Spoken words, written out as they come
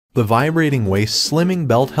The vibrating waist slimming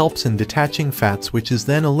belt helps in detaching fats, which is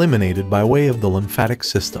then eliminated by way of the lymphatic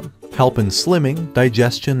system. Help in slimming,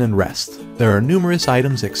 digestion, and rest. There are numerous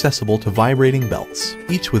items accessible to vibrating belts,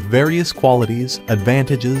 each with various qualities,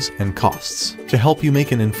 advantages, and costs. To help you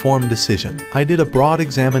make an informed decision, I did a broad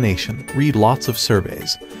examination, read lots of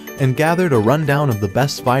surveys, and gathered a rundown of the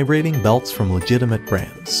best vibrating belts from legitimate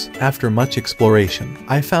brands. After much exploration,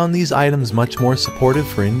 I found these items much more supportive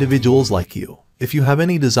for individuals like you. If you have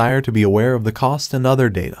any desire to be aware of the cost and other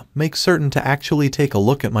data, make certain to actually take a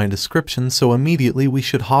look at my description, so immediately we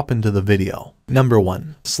should hop into the video. Number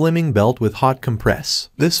 1. Slimming Belt with Hot Compress.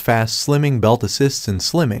 This fast slimming belt assists in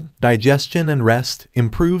slimming, digestion, and rest,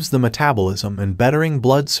 improves the metabolism and bettering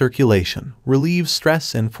blood circulation, relieves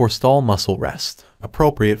stress, and forestall muscle rest.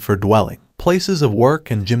 Appropriate for dwelling, places of work,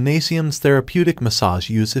 and gymnasiums. Therapeutic massage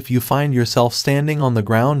use if you find yourself standing on the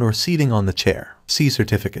ground or seating on the chair. See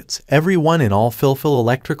certificates. Every one in all Fulfill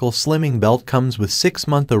electrical slimming belt comes with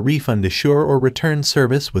 6-month refund assure or return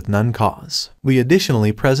service with none cause. We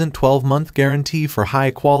additionally present 12-month guarantee for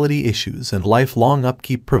high-quality issues and lifelong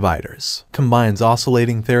upkeep providers. Combines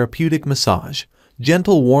oscillating therapeutic massage,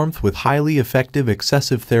 gentle warmth with highly effective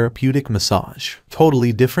excessive therapeutic massage.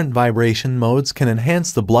 Totally different vibration modes can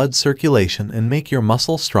enhance the blood circulation and make your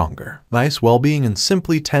muscle stronger. Nice well-being in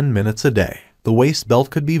simply 10 minutes a day. The waist belt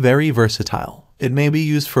could be very versatile. It may be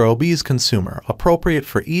used for obese consumer, appropriate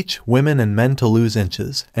for each, women and men to lose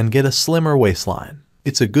inches and get a slimmer waistline.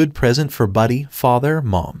 It's a good present for buddy, father,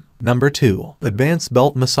 mom. Number 2. Advanced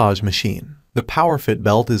Belt Massage Machine. The PowerFit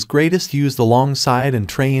belt is greatest used alongside and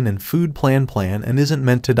train and food plan and isn't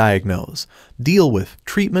meant to diagnose, deal with,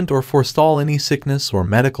 treatment, or forestall any sickness or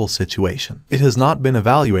medical situation. It has not been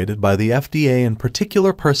evaluated by the FDA and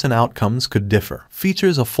particular person outcomes could differ.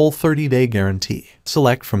 Features a full 30-day guarantee.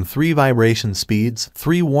 Select from 3 vibration speeds,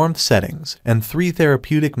 3 warmth settings, and 3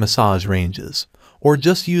 therapeutic massage ranges. Or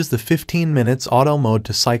just use the 15 minutes auto mode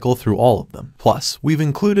to cycle through all of them. Plus, we've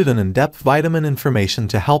included an in-depth vitamin information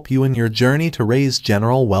to help you in your journey to raise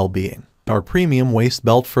general well-being. Our premium waist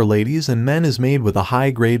belt for ladies and men is made with a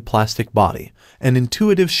high-grade plastic body and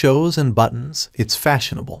intuitive shows and buttons. Its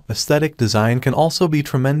fashionable, aesthetic design can also be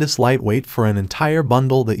tremendous lightweight for an entire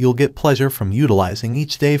bundle that you'll get pleasure from utilizing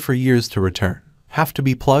each day for years to return. Have to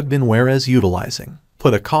be plugged in, whereas utilizing.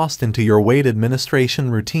 Put a cost into your weight administration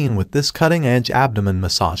routine with this cutting-edge abdomen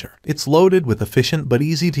massager. It's loaded with efficient but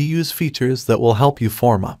easy-to-use features that will help you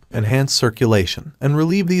form up, enhance circulation, and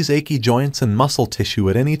relieve these achy joints and muscle tissue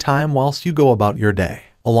at any time whilst you go about your day.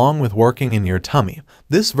 Along with working in your tummy,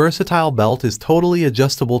 this versatile belt is totally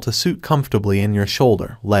adjustable to suit comfortably in your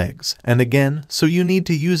shoulder, legs, and again, so you need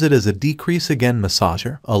to use it as a decrease again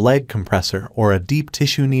massager, a leg compressor, or a deep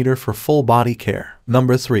tissue kneader for full body care.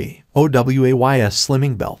 Number 3. 𝐂𝐤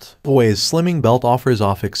Slimming Belt. 𝐂𝐤 Slimming Belt offers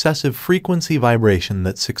off excessive frequency vibration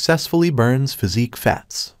that successfully burns physique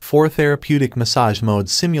fats. 4 therapeutic massage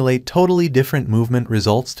modes simulate totally different movement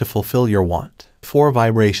results to fulfill your want. 4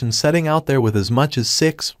 vibration setting out there with as much as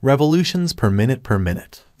 6 revolutions per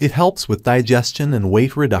minute. It helps with digestion and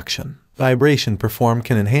weight reduction. Vibration perform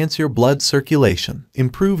can enhance your blood circulation,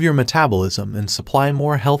 improve your metabolism, and supply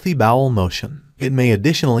more healthy bowel motion. It may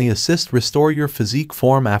additionally assist restore your physique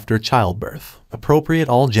form after childbirth. Appropriate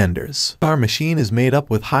all genders. Our machine is made up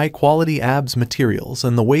with high-quality abs materials,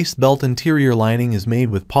 and the waist belt interior lining is made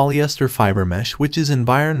with polyester fiber mesh, which is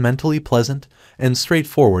environmentally pleasant and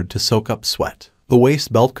straightforward to soak up sweat. The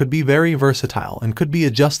waist belt could be very versatile and could be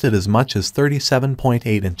adjusted as much as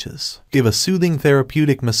 37.8 inches. Give a soothing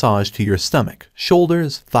therapeutic massage to your stomach,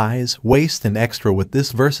 shoulders, thighs, waist, and extra with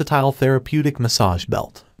this versatile therapeutic massage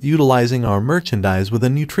belt. Utilizing our merchandise with a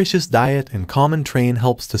nutritious diet and common train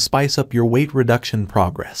helps to spice up your weight reduction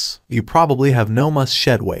progress. You probably have no must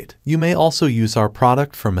shed weight. You may also use our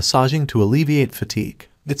product for massaging to alleviate fatigue.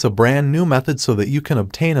 It's a brand new method so that you can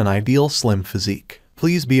obtain an ideal slim physique.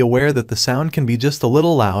 Please be aware that the sound can be just a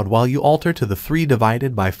little loud while you alter to the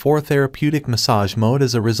 3/4 therapeutic massage mode.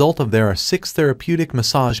 As a result of there are 6 therapeutic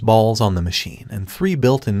massage balls on the machine and 3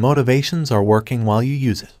 built-in motivations are working while you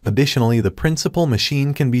use it. Additionally, the principal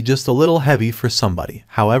machine can be just a little heavy for somebody.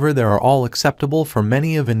 However, they are all acceptable for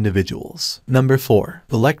many of individuals. Number 4.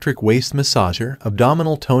 Electric Waist Massager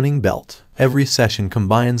Abdominal Toning Belt. Every session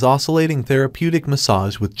combines oscillating therapeutic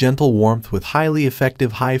massage with gentle warmth with highly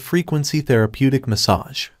effective high-frequency therapeutic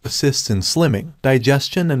massage. Assists in slimming,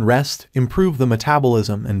 digestion, and rest, improve the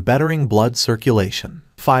metabolism, and bettering blood circulation.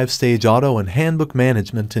 5-stage auto and handbook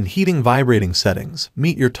management and heating vibrating settings.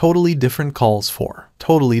 Meet your totally different calls for.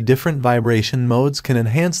 Totally different vibration modes can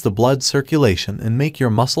enhance the blood circulation and make your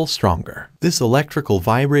muscle stronger. This electrical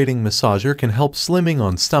vibrating massager can help slimming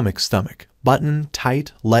on stomach, button,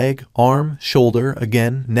 tight, leg, arm, shoulder,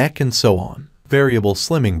 again, neck, and so on. Variable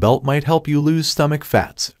slimming belt might help you lose stomach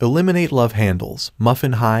fats, eliminate love handles,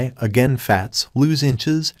 muffin high, again fats, lose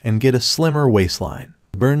inches, and get a slimmer waistline.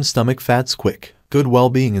 Burn stomach fats quick. Good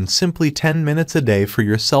well-being in simply 10 minutes a day for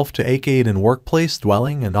yourself to aid in workplace,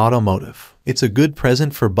 dwelling, and automotive. It's a good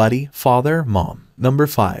present for buddy, father, mom. Number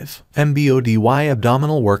 5. 𝐒𝐵ODY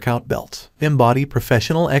Abdominal Workout Belt. 𝐒𝐵ODY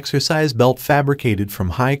Professional Exercise Belt fabricated from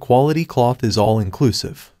high-quality cloth is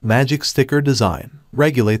all-inclusive. Magic sticker design.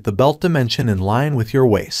 Regulate the belt dimension in line with your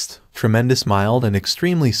waist. Tremendous mild and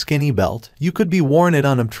extremely skinny belt. You could be worn it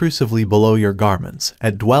unobtrusively below your garments,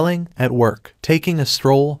 at dwelling, at work, taking a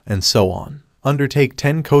stroll, and so on. Undertake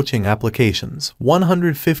 10 coaching applications,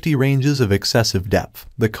 150 ranges of excessive depth.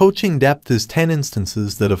 The coaching depth is 10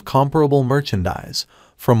 instances that of comparable merchandise,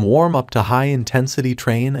 from warm-up to high-intensity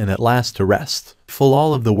train and at last to rest. Full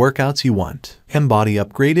all of the workouts you want. 𝐒𝐵ODY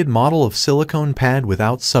upgraded model of silicone pad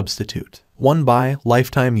without substitute. 1 buy,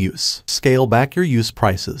 lifetime use. Scale back your use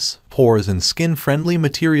prices. Pores and skin-friendly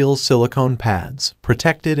materials silicone pads,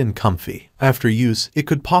 protected and comfy. After use, it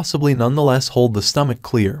could possibly nonetheless hold the stomach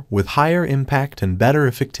clear, with higher impact and better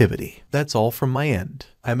effectivity. That's all from my end.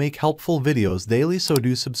 I make helpful videos daily, so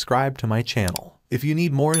do subscribe to my channel. If you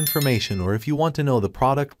need more information or if you want to know the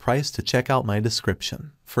product price, to check out my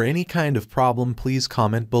description. For any kind of problem, please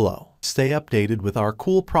comment below. Stay updated with our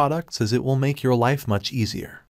cool products, as it will make your life much easier.